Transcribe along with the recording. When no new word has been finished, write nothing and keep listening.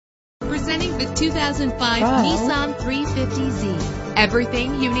Presenting the 2005 Wow. Nissan 350Z.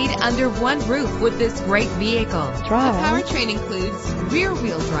 Everything you need under one roof with this great vehicle. Wow. The powertrain includes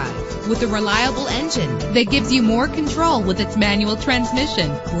rear-wheel drive with a reliable engine that gives you more control with its manual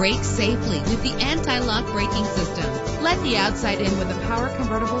transmission. Brake safely with the anti-lock braking system. Let the outside in with a power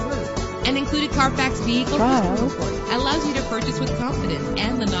convertible roof. An included Carfax vehicle Wow. history report allows you to purchase with confidence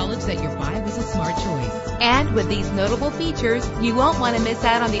and the knowledge that your buy was a smart choice. And with these notable features, you won't want to miss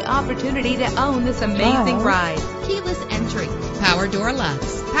out on the opportunity to own this amazing Wow. ride. Keyless entry, power door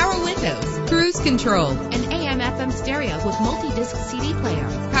locks, power windows, cruise control, an AM/FM stereo with multi-disc CD player,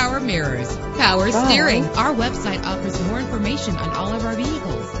 power mirrors, power Wow. steering. Our website offers more information on all of our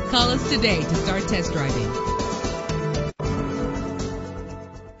vehicles. Call us today to start test driving.